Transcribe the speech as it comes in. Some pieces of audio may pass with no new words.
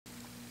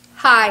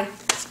Hi,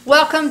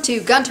 welcome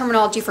to Gun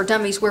Terminology for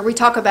Dummies, where we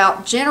talk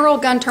about general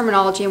gun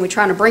terminology and we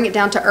try to bring it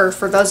down to earth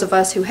for those of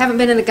us who haven't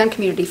been in the gun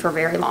community for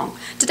very long.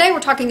 Today we're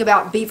talking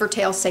about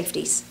beavertail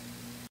safeties.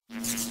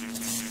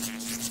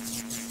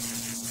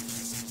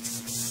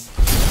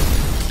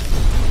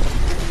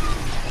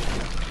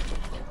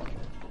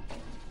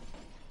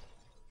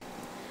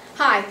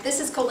 Hi,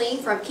 this is Colleen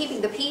from Keeping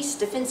the Peace,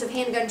 Defensive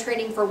Handgun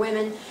Training for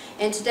Women,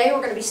 and today we're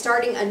going to be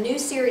starting a new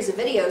series of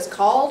videos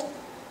called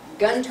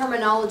Gun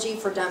Terminology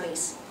for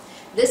Dummies.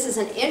 This is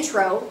an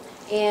intro,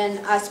 and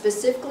I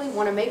specifically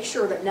want to make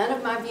sure that none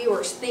of my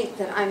viewers think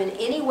that I'm in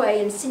any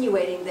way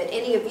insinuating that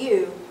any of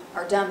you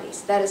are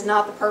dummies. That is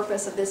not the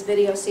purpose of this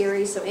video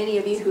series, so any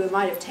of you who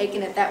might have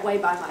taken it that way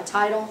by my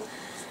title,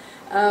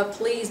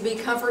 please be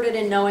comforted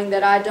in knowing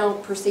that I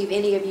don't perceive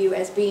any of you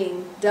as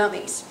being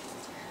dummies.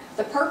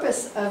 The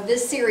purpose of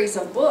this series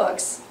of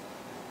books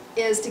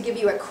is to give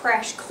you a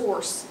crash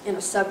course in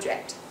a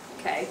subject,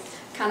 okay?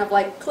 Kind of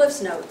like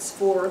Cliff's Notes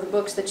for the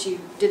books that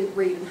you didn't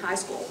read in high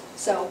school.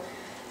 So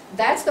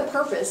that's the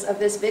purpose of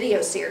this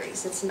video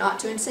series. It's not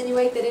to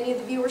insinuate that any of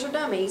the viewers are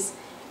dummies.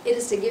 It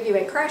is to give you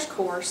a crash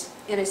course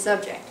in a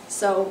subject.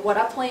 So what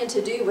I plan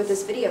to do with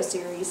this video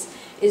series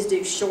is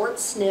do short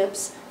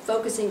snips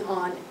focusing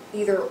on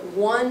either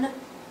one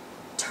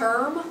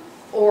term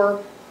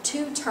or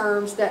two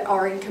terms that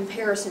are in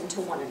comparison to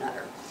one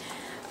another.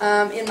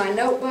 In my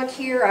notebook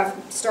here,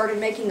 I've started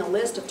making a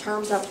list of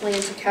terms I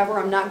plan to cover.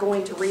 I'm not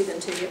going to read them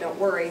to you, don't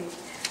worry.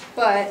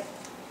 But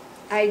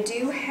I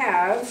do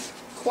have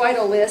quite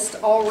a list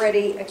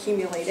already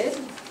accumulated.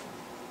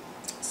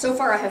 So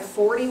far I have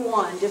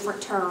 41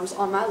 different terms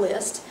on my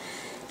list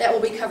that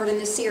will be covered in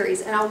this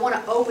series, and I want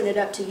to open it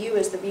up to you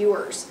as the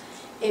viewers.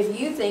 If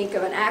you think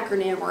of an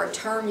acronym or a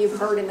term you've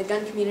heard in the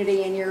gun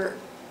community and you're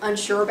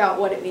unsure about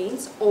what it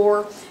means,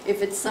 or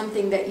if it's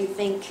something that you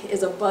think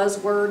is a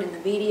buzzword in the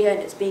media and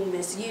it's being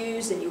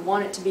misused and you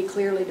want it to be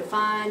clearly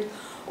defined,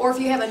 or if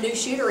you have a new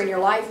shooter in your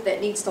life that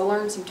needs to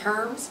learn some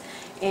terms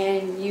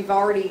and you've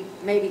already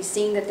maybe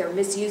seen that they're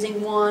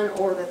misusing one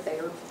or that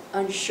they're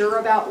unsure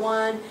about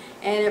one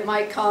and it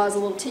might cause a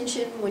little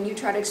tension when you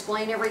try to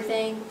explain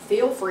everything,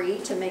 feel free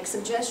to make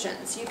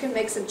suggestions. You can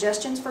make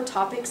suggestions for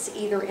topics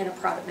either in a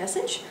private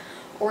message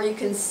or you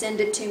can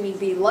send it to me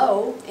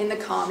below in the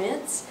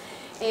comments.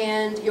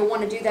 And you'll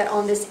want to do that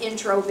on this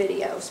intro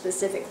video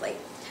specifically.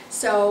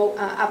 So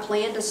I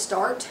plan to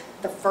start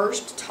the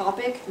first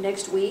topic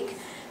next week.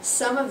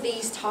 Some of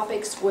these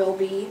topics will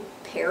be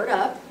paired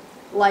up,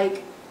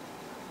 like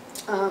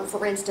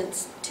for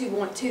instance, two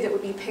that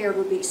would be paired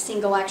would be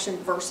single action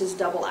versus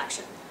double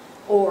action,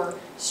 or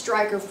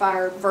striker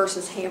fired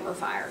versus hammer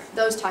fired,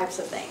 those types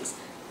of things.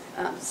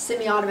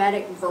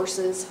 Semi-automatic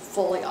versus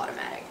fully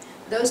automatic.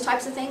 Those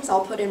types of things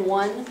I'll put in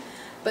one.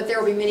 But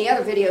there will be many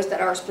other videos that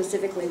are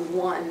specifically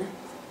one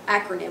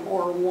acronym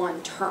or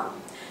one term.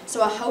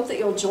 So I hope that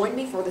you'll join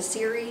me for the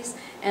series,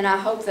 and I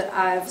hope that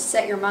I've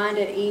set your mind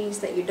at ease,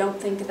 that you don't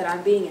think that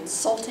I'm being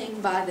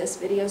insulting by this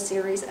video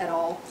series at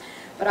all.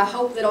 But I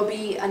hope that it'll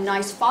be a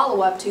nice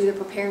follow-up to the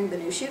Preparing the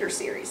New Shooter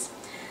series.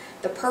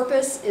 The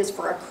purpose is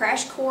for a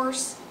crash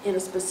course in a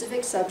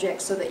specific subject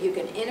so that you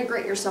can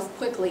integrate yourself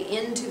quickly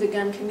into the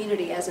gun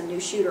community as a new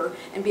shooter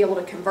and be able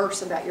to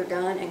converse about your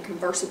gun and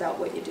converse about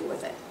what you do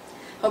with it.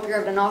 Hope you're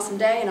having an awesome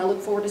day, and I look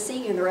forward to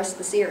seeing you in the rest of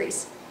the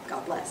series.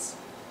 God bless.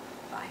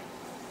 Bye.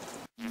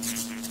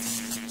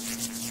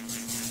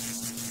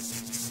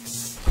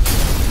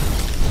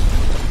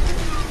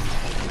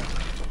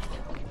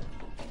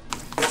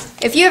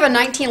 If you have a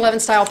 1911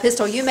 style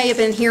pistol, you may have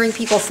been hearing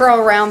people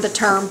throw around the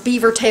term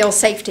beavertail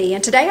safety,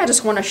 and today I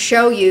just want to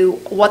show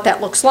you what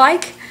that looks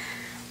like.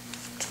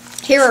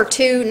 Here are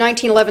two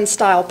 1911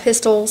 style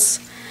pistols.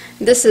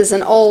 This is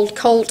an old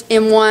Colt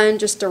M1,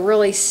 just a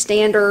really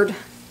standard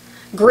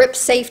grip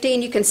safety,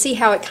 and you can see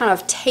how it kind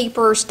of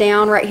tapers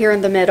down right here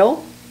in the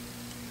middle.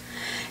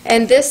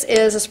 And this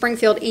is a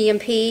Springfield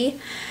EMP,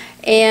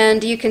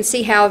 and you can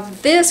see how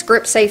this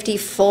grip safety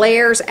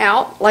flares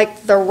out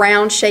like the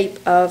round shape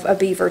of a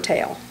beaver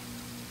tail.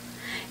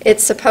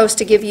 It's supposed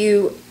to give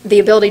you the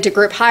ability to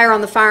grip higher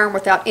on the firearm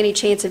without any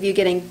chance of you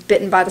getting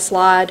bitten by the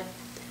slide.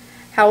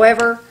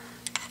 However,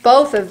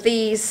 both of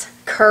these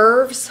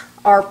curves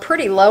are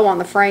pretty low on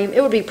the frame.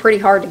 It would be pretty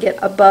hard to get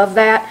above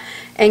that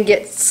and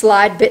get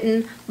slide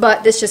bitten,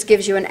 but this just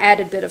gives you an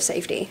added bit of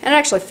safety. And it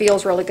actually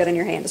feels really good in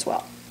your hand as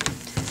well.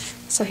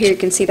 So here you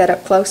can see that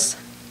up close.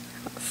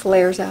 It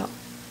flares out.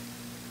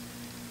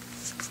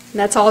 And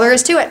that's all there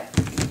is to it.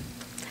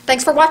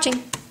 Thanks for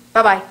watching.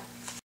 Bye-bye.